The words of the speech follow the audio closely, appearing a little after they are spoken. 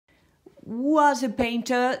who are the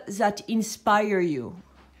painters that inspire you?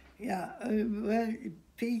 Yeah, well,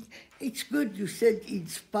 it's good you said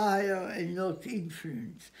inspire and not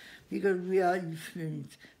influence, because we are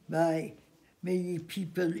influenced by many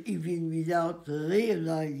people even without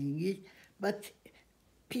realizing it, but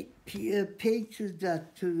painters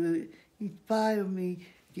that inspire me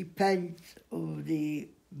depends on the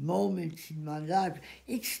moments in my life.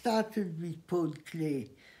 It started with Paul Klee.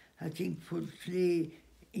 I think Paul Klee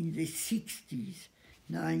in the 60s,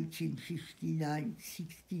 1959,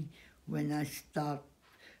 60, when I started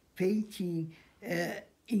painting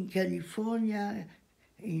in California,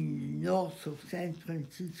 in north of San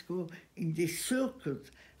Francisco, in the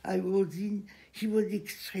circles I was in. He was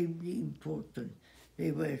extremely important.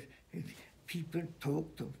 There were people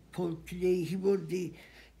talked of Paul Klee. He was the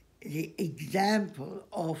example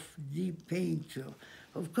of the painter.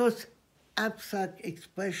 Of course, abstract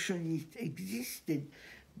expressionists existed,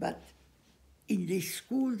 but in the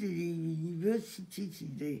schools, in the universities,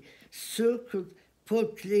 in the circles, Paul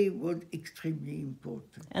Klee was extremely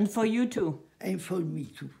important. And for you too? And for me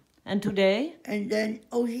too. And today? And then,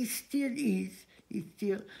 he still is. He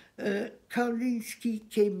still. Kandinsky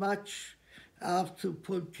came much after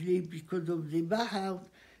Paul Klee because of the Bauhaus,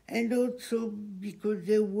 and also because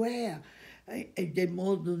there were the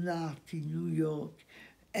modern art in New York,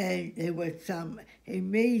 and there were some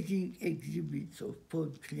amazing exhibits of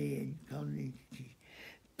Paul Klee and Kandinsky,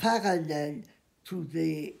 parallel to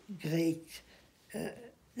the great,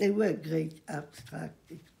 they were great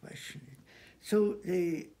abstract expressionists. So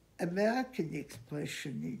the American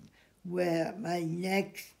expressionists were my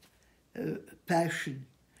next passion.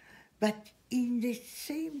 But in the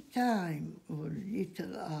same time, or a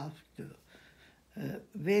little after,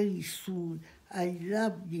 very soon, I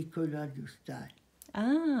loved Nicolas Dustal.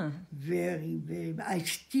 Ah. Very, very. I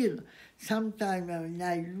still, sometimes when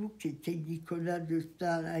I look at Nicolas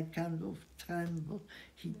Dustal, I kind of tremble.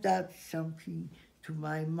 He does something to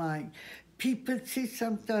my mind. People say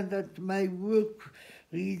sometimes that my work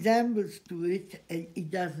resembles to it, and it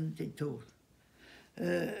doesn't at all.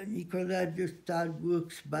 Nicolas Dustal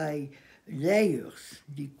works by layers,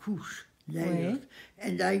 the couche, layers. Oui.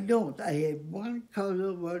 And I don't. I have one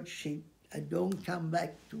color, one shape. I don't come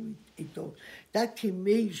back to it at all. That's a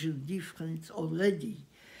major difference already.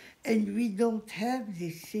 And we don't have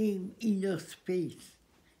the same inner space.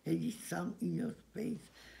 There is some inner space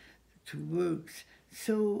to works.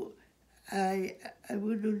 So I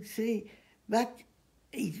wouldn't say, but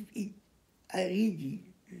I really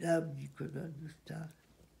love Nicolas Dustal.